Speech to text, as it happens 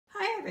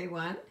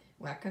everyone,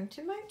 welcome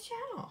to my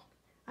channel.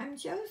 I'm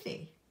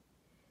Josie.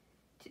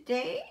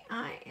 Today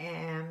I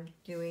am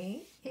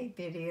doing a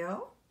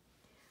video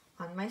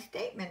on my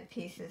statement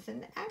pieces,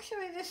 and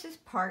actually this is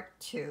part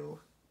 2.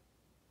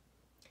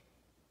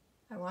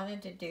 I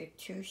wanted to do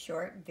 2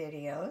 short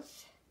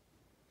videos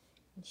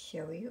and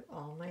show you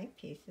all my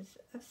pieces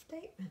of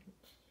statement.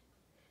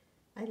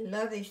 I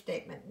love these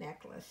statement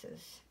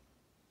necklaces.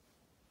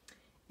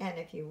 And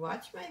if you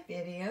watch my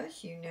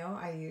videos, you know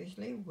I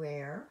usually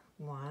wear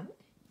one.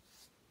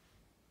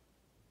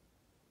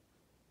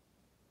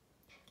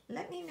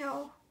 Let me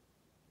know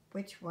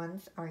which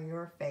ones are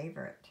your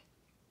favorite.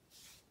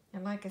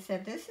 And like I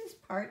said, this is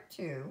part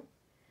 2.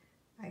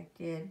 I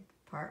did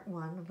part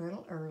 1 a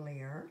little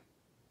earlier.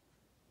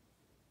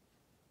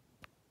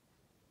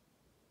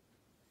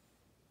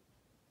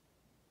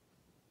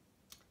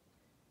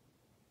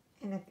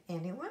 And if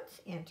anyone's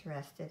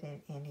interested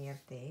in any of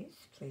these,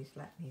 please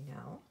let me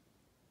know.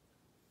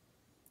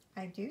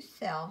 I do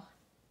sell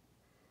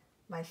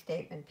my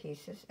statement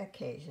pieces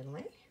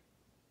occasionally.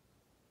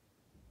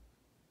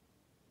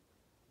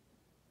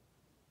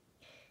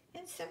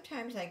 And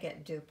sometimes I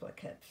get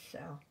duplicates, so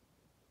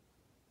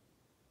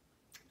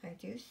I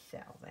do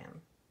sell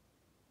them.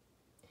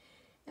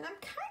 And I'm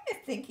kind of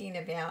thinking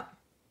about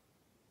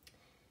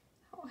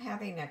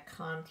having a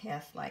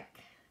contest, like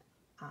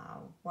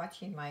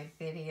watching my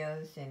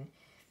videos and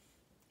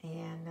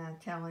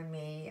telling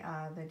me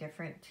the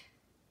different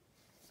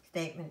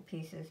statement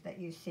pieces that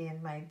you see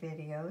in my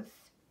videos.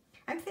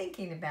 I'm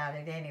thinking about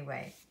it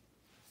anyway.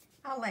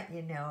 I'll let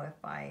you know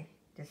if I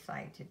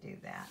decide to do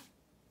that.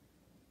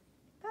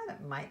 Thought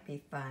it might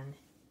be fun.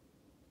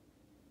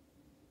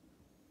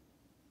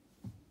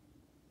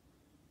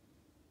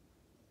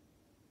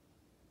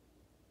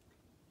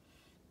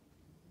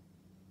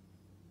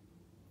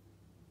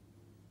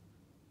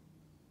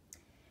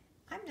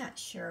 I'm not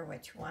sure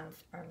which ones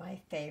are my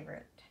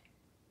favorite.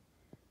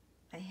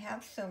 I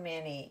have so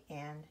many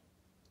and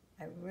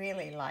I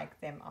really like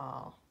them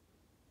all.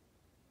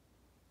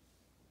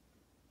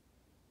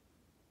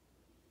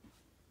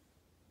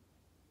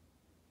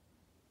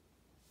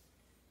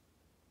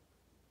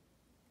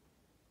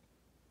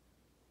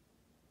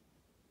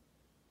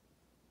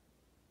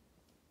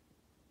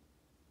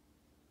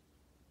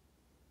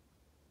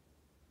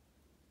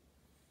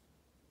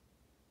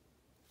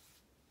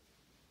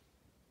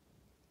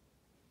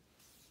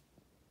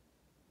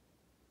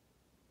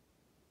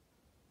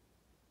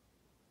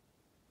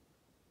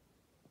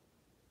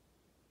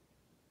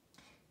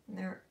 And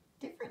there are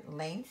different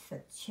lengths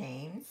of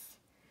chains.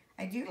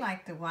 I do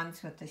like the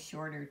ones with the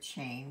shorter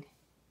chain.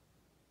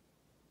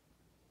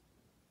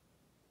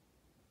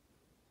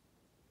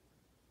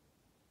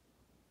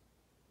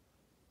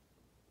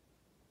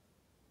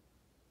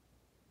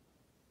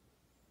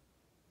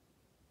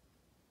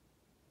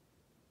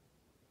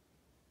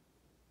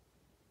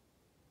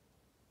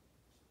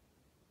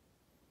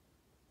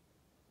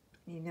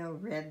 You know,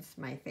 red's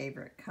my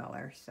favorite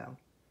color, so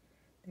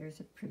there's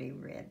a pretty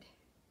red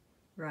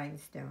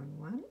rhinestone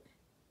one.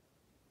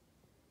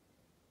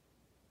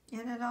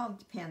 And it all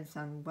depends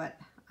on what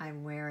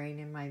I'm wearing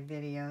in my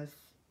videos.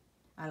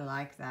 I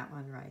like that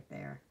one right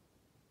there.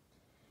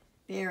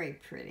 Very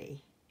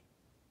pretty.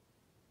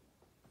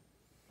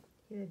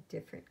 You have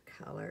different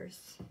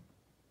colors.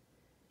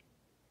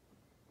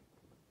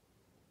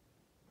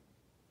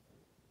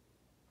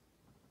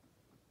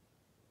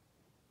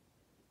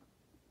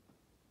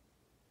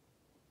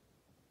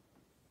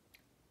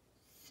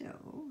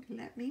 So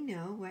let me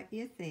know what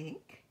you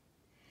think.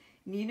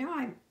 You know,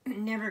 I've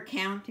never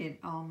counted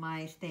all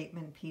my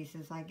statement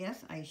pieces. I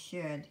guess I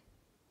should.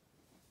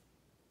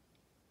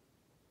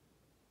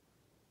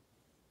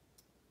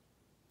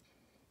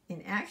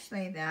 And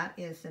actually, that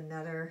is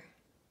another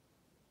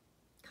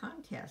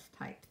contest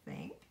type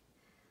thing.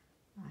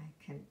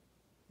 I can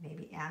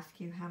maybe ask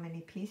you how many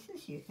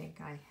pieces you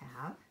think I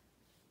have.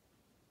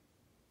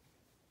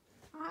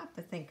 I'll have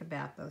to think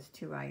about those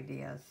 2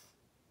 ideas.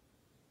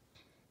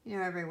 You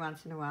know, every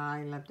once in a while,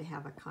 I love to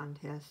have a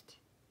contest.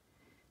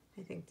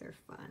 I think they're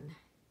fun.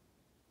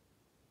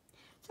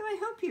 So I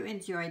hope you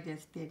enjoyed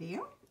this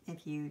video.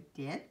 If you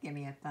did, give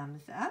me a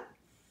thumbs up.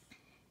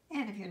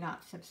 And if you're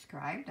not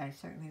subscribed, I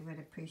certainly would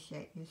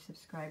appreciate you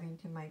subscribing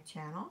to my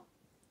channel.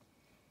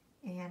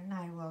 And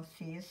I will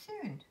see you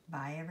soon.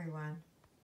 Bye, everyone.